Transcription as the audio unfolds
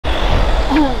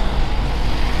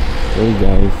Hey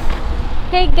guys.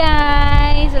 Hey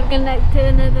guys, welcome back to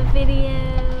another video.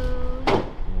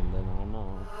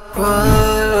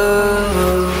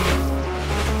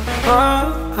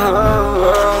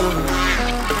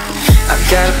 I've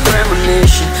got a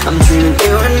premonition, I'm dreaming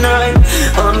you and I.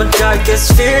 All my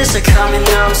darkest fears are coming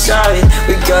outside.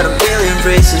 We got a billion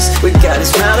races, we got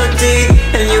this melody,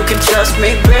 and you can trust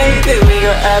me, baby, we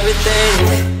got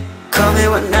everything. Call me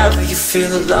whenever you feel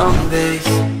alone, babe.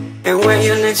 And when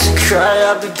you need to cry,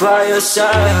 I'll be by your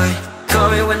side.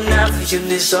 Call me whenever you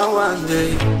need someone,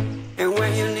 babe. And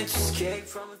when you need to escape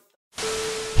from a...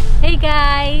 Hey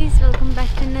guys, welcome back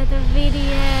to another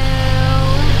video.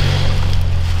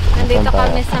 Nandito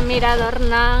kami sa mirador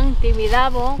ng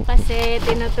Tibidabo kasi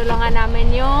tinutulungan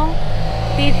namin yung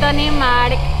tito ni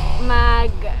Mark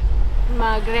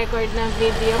mag-record ng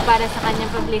video para sa kanyang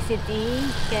publicity.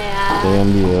 Kaya ito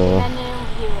yung view. Yan yung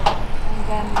view. Ang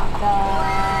ganda.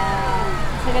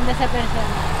 Sa ganda sa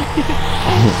persona.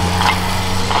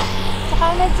 Saka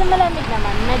medyo malamig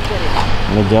naman. Medyo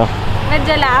lang.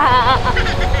 Medyo lang.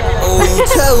 Oh, you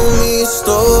tell me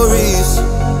stories,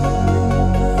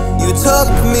 you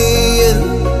tuck me in,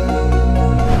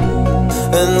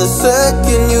 and the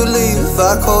second you leave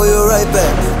I call you right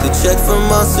back to check for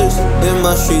monsters in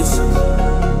my streets.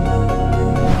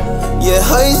 Yeah,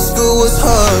 high school was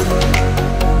hard.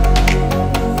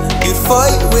 You'd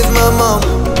fight with my mom,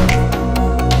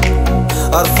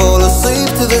 I'd fall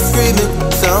asleep to the screaming,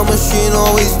 sound machine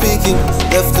always speaking,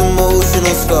 left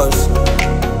emotional scars.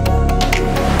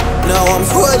 Now I'm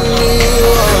 21,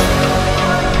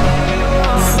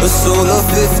 a soul of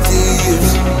 50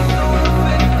 years.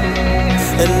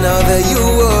 And now that you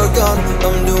are gone,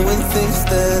 I'm doing things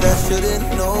that I shouldn't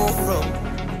know from.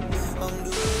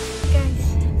 Guys,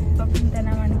 papunta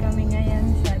naman kami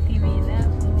ngayon sa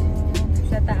Tibidabo,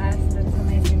 sa taas, doon sa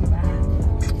may simbahan.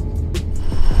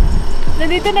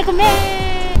 Nandito na kami!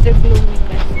 Sa gloomy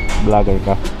ka. Vlogger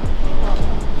ka?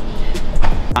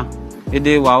 Oo.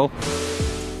 Hindi, wow.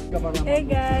 Hey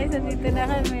guys, nandito na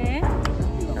kami.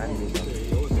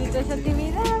 Dito sa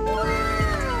Tibidabo.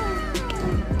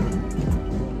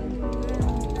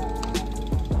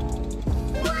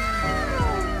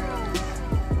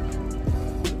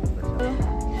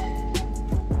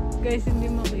 Guys, hindi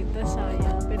makita,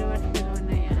 sayang. Pero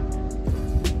Barcelona yan.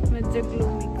 Medyo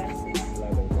gloomy kasi.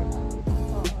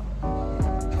 Oo.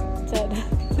 Sada.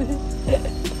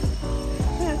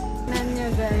 Tignan nyo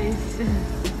guys.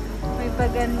 May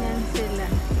paganyan sila.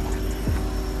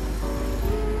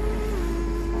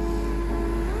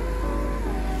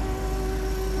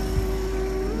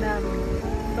 Dami.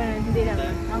 Pero hindi lang.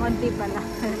 Ang konti pala.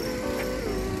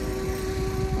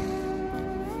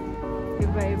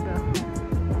 Iba-iba.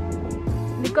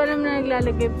 Hindi ko alam na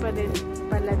naglalagay pa rin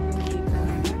pala din dito.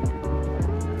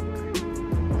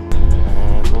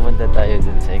 Pumunta tayo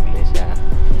dun sa iglesia.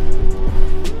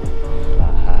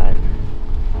 Bahan.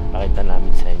 Pakita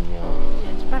namin sa inyo.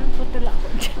 Yes, parang putol ako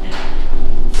dyan.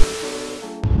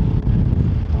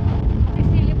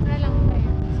 Silip na lang tayo.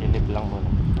 Silip lang muna.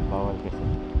 Bawal kasi.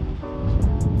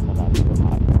 Sarado ka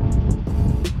makita.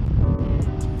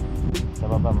 Sa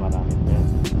baba marami din.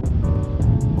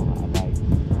 Mga alay.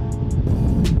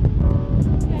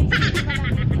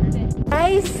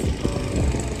 Guys,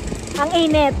 ang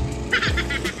init.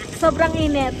 Sobrang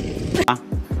init.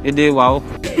 Hindi, wow.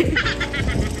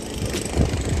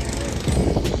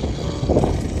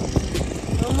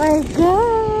 Oh my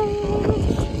God!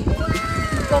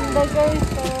 Ganda guys.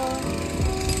 Oh.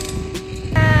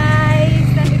 Guys,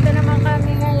 nandito naman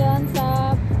kami ngayon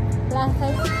sa Plaza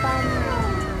Spain.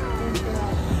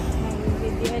 May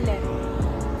video ulit.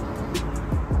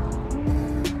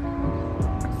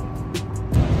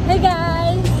 Hey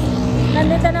guys!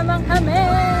 Nandito naman kami.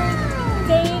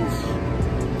 Change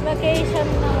location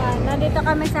naman. Nandito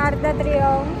kami sa Arda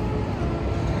Triong.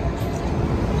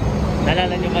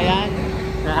 Nalala nyo ba yan?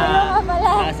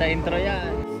 Nasa intro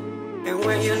yan. And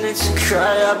when you need to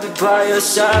cry, I'll be by your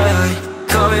side.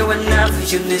 Call me whenever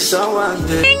you need someone,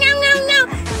 babe.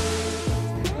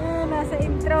 Nasa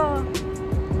intro.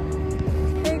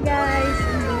 Hey guys,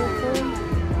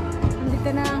 nandito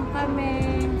na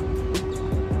kami.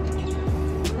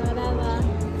 Saraba.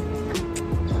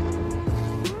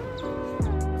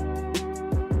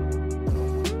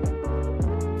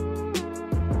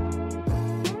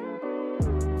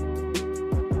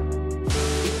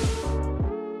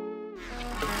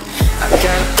 I've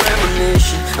got a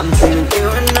premonition, I'm dreaming you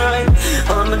and I.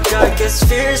 All my darkest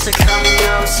fears are coming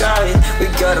outside. We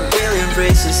got a billion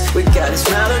races, we got this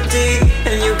melody,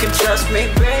 and you can trust me,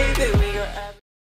 baby.